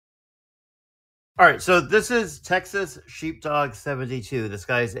All right, so this is Texas Sheepdog 72. This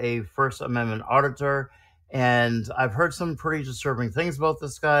guy's a First Amendment auditor, and I've heard some pretty disturbing things about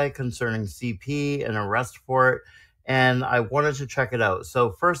this guy concerning CP and arrest for it, and I wanted to check it out.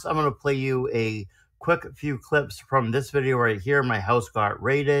 So first, I'm going to play you a quick few clips from this video right here. My house got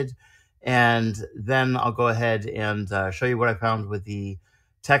raided, and then I'll go ahead and show you what I found with the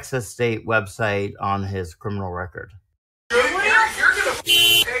Texas State website on his criminal record. You're gonna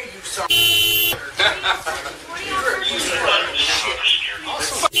pay you some.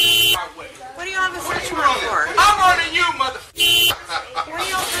 What do you have a search warrant for? I'm running you, motherfucker. What are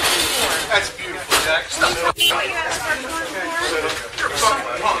y'all searching for? That's beautiful, Jack. Stop it. What do you have a search warrant for? You're a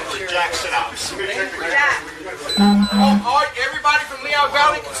fucking punk, Jack. Sit down. Jack. Oh, everybody from Lehigh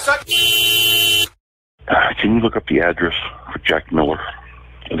Valley can suck. Can you look up the address for Jack Miller?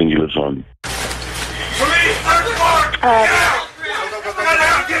 I think he lives on. Police, search warrant. Get out.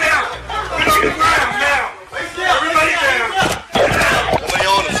 Get out. Get on the ground now. Everybody down.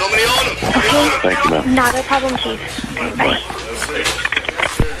 Somebody on him. Thank you, ma'am. Not a problem, Chief. Okay, bye.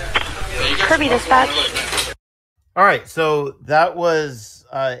 Kirby dispatch. All right, so that was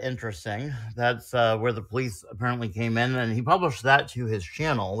interesting. That's where the police apparently came in, and he published that to his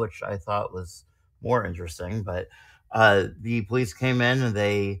channel, which I thought was more interesting. But the police came in and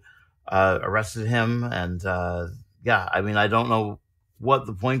they arrested him, and yeah, I mean, I don't know what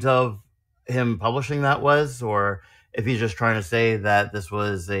the point of him publishing that was, or if he's just trying to say that this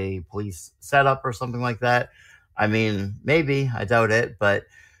was a police setup or something like that. I mean, maybe, I doubt it, but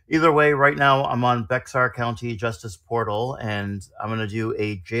either way, right now I'm on Bexar County Justice Portal, and I'm going to do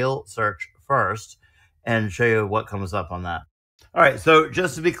a jail search first and show you what comes up on that. All right, so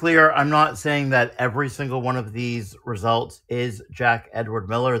just to be clear, I'm not saying that every single one of these results is Jack Edward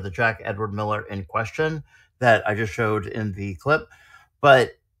Miller, the Jack Edward Miller in question that I just showed in the clip,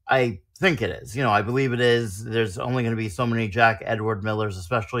 but I think it is. You know, I believe it is. There's only going to be so many Jack Edward Millers,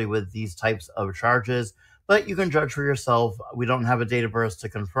 especially with these types of charges, but you can judge for yourself. We don't have a date of birth to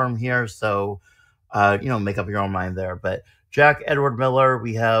confirm here, so, you know, make up your own mind there. But Jack Edward Miller,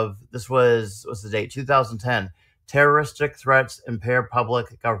 we have, this was, what's the date? 2010. Terroristic threats impair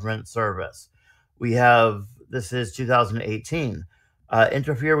public government service. We have, this is 2018.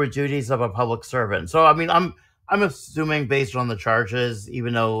 Interfere with duties of a public servant. So, I mean, I'm assuming based on the charges,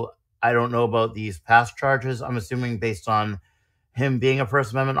 even though I don't know about these past charges, I'm assuming based on him being a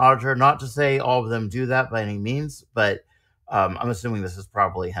First Amendment auditor, not to say all of them do that by any means, but I'm assuming this is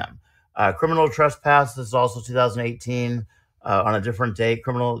probably him. Criminal trespass, this is also 2018 on a different date.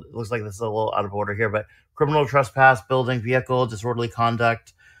 Criminal, looks like this is a little out of order here, but criminal trespass, building vehicle, disorderly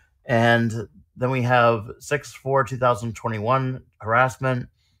conduct. And then we have 6/4/2021 harassment.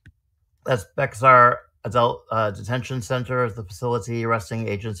 That's Bexar Adult Detention Center, the facility, arresting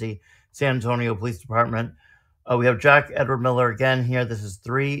agency, San Antonio Police Department. We have Jack Edward Miller again here. This is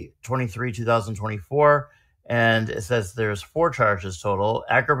 3/23/2024, and it says there's 4 charges total: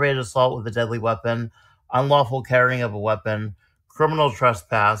 aggravated assault with a deadly weapon, unlawful carrying of a weapon, criminal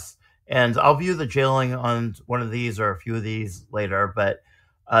trespass, and I'll view the jailing on one of these or a few of these later, but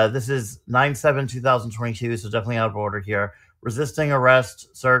this is 9/7/2022, so definitely out of order here. Resisting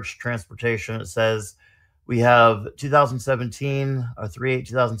arrest, search, transportation, it says. We have 2017, or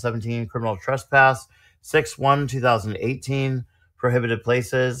 3/8/2017, criminal trespass, 6/1/2018, prohibited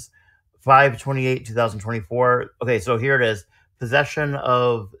places, 5/28/2024. Okay, so here it is. Possession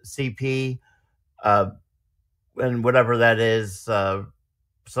of CP, and whatever that is,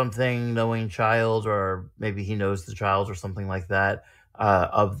 something knowing child, or maybe he knows the child or something like that,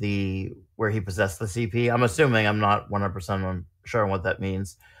 of the, where he possessed the CP. I'm assuming, I'm not 100% sure on what that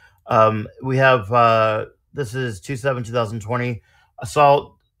means. We have, this is 2/7/2020,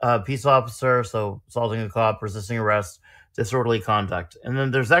 assault, peace officer, so assaulting a cop, resisting arrest, disorderly conduct. And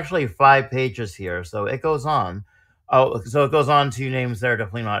then there's actually 5 pages here, so it goes on. Oh, so it goes on to names there,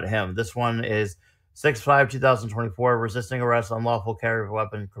 definitely not him. This one is 6/5/2024, resisting arrest, unlawful carry of a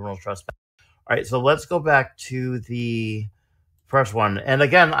weapon, criminal trespass. All right, so let's go back to the first one. And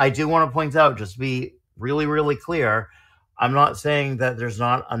again, I do want to point out, just to be really, really clear, I'm not saying that there's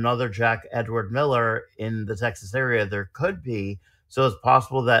not another Jack Edward Miller in the Texas area. There could be. So it's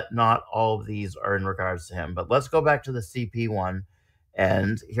possible that not all of these are in regards to him. But let's go back to the CP one.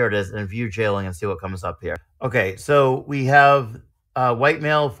 And here it is, and view jailing and see what comes up here. Okay, so we have white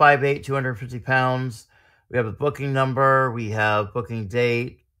male, 5'8", 250 pounds. We have a booking number. We have booking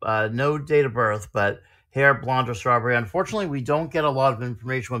date. No date of birth, but hair blonde or strawberry. Unfortunately, we don't get a lot of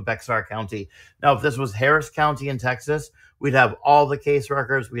information with Bexar County. Now, if this was Harris County in Texas, we'd have all the case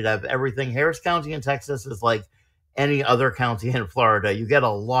records. We'd have everything. Harris County in Texas is like any other county in Florida. You get a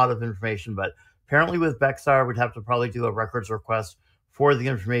lot of information, but Apparently with Bexar, we'd have to probably do a records request for the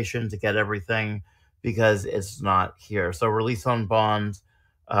information to get everything because it's not here. So release on bond.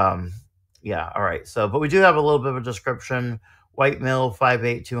 Yeah, all right. So, but we do have a little bit of a description. White male,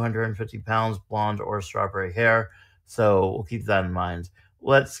 5'8", 250 pounds, blonde or strawberry hair. So we'll keep that in mind.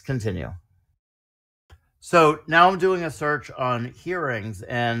 Let's continue. So now I'm doing a search on hearings,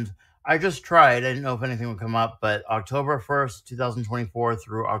 and I just tried. I didn't know if anything would come up, but October 1st, 2024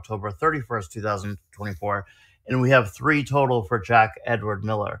 through October 31st, 2024. And we have 3 total for Jack Edward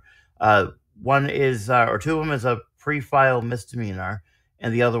Miller. One is, or 2 of them is a pre-file misdemeanor,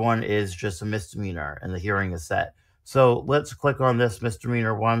 and the other one is just a misdemeanor, and the hearing is set. So let's click on this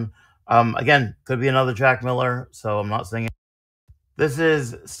misdemeanor one. Again, could be another Jack Miller, so I'm not saying it. This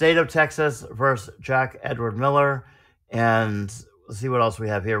is State of Texas versus Jack Edward Miller. And let's see what else we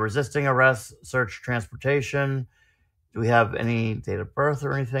have here. Resisting arrest, search transportation. Do we have any date of birth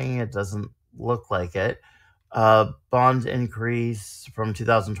or anything? It doesn't look like it. Bond increase from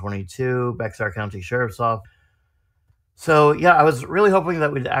 2022, Bexar County Sheriff's Office. So, yeah, I was really hoping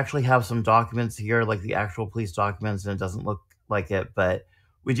that we'd actually have some documents here, like the actual police documents, and it doesn't look like it. But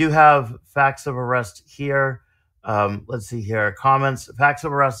we do have facts of arrest here. Let's see here. Comments. Facts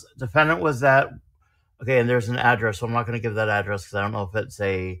of arrest. Defendant was at. Okay, and there's an address, so I'm not going to give that address because I don't know if it's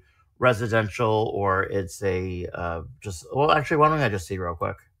a residential or it's a just. Well, actually, why don't I just see real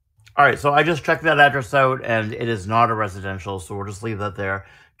quick? All right, so I just checked that address out, and it is not a residential, so we'll just leave that there.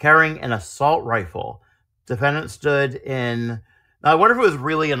 Carrying an assault rifle. Defendant stood in. Now, I wonder if it was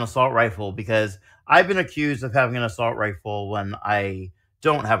really an assault rifle because I've been accused of having an assault rifle when I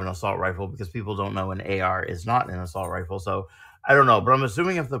don't have an assault rifle because people don't know an AR is not an assault rifle. So I don't know, but I'm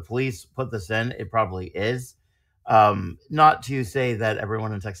assuming if the police put this in, it probably is. Not to say that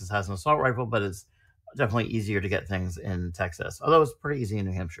everyone in Texas has an assault rifle, but it's definitely easier to get things in Texas, although it's pretty easy in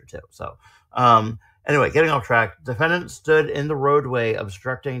New Hampshire too. So anyway, getting off track. Defendant stood in the roadway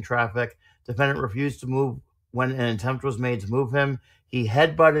obstructing traffic. Defendant refused to move when an attempt was made to move him. He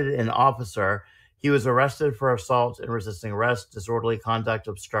headbutted an officer. He was arrested for assault and resisting arrest, disorderly conduct,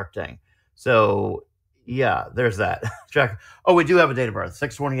 obstructing. So, yeah, there's that. Check. Oh, we do have a date of birth,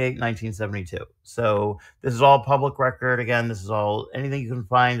 6/28/1972. So this is all public record. Again, this is all anything you can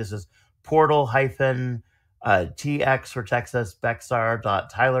find. This is portal hyphen TX for Texas,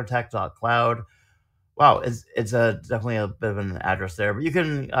 Bexar.tylertech.cloud. Wow, it's definitely a bit of an address there, but you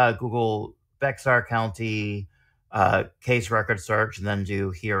can Google Bexar County case record search and then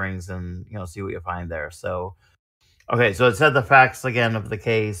do hearings and see what you find there. So, okay, so it said the facts again of the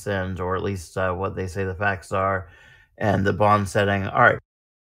case and or at least what they say the facts are and the bond setting. All right.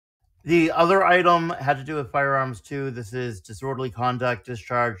 The other item had to do with firearms too. This is disorderly conduct,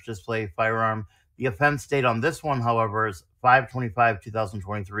 discharge, display, firearm. The offense date on this one, however, is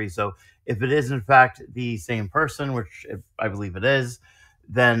 5/25/2023. So if it is in fact the same person, which I believe it is,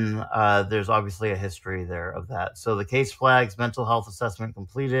 then there's obviously a history there of that. So the case flags, mental health assessment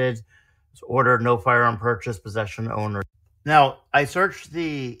completed, order, no firearm purchase, possession, owner. Now, I searched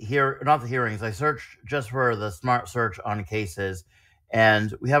not the hearings, I searched just for the smart search on cases,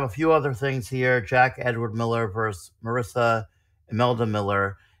 and we have a few other things here. Jack Edward Miller versus Marissa Imelda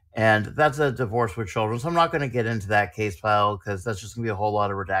Miller, and that's a divorce with children. So I'm not going to get into that case file because that's just going to be a whole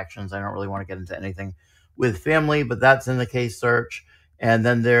lot of redactions. I don't really want to get into anything with family, but that's in the case search. And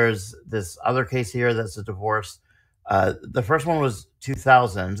then there's this other case here that's a divorce. The first one was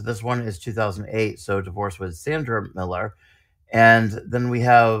 2000. This one is 2008. So divorce with Sandra Miller. And then we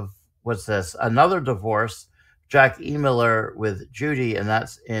have, what's this? Another divorce, Jack E. Miller with Judy, and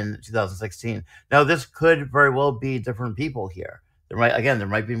that's in 2016. Now, this could very well be different people here. There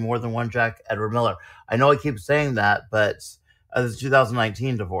might be more than one Jack Edward Miller. I know I keep saying that, but this is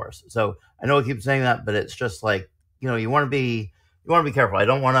 2019 divorce. So I know I keep saying that, but it's just like, you want to be careful. I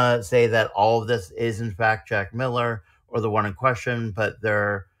don't want to say that all of this is in fact Jack Miller or the one in question, but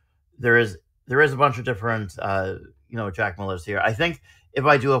there is a bunch of different Jack Millers here. I think if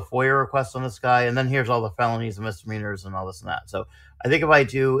I do a FOIA request on this guy, and then here's all the felonies and misdemeanors and all this and that. So I think if I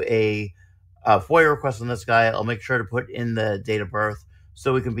do a FOIA request on this guy, I'll make sure to put in the date of birth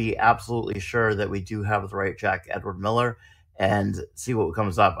so we can be absolutely sure that we do have the right Jack Edward Miller and see what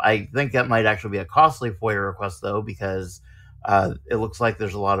comes up. I think that might actually be a costly FOIA request, though, because it looks like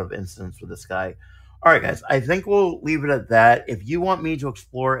there's a lot of incidents with this guy. All right, guys, I think we'll leave it at that. If you want me to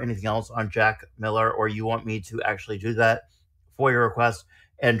explore anything else on Jack Miller, or you want me to actually do that FOIA request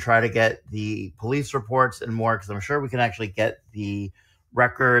and try to get the police reports and more, because I'm sure we can actually get the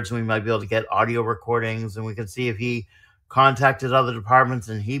records, and we might be able to get audio recordings, and we can see if he contacted other departments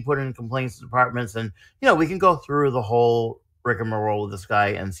and he put in complaints to departments, and we can go through the whole rigmarole with this guy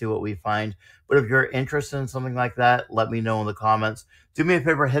and see what we find. But if you're interested in something like that, let me know in the comments. Do me a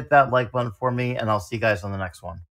favor, hit that like button for me, and I'll see you guys on the next one.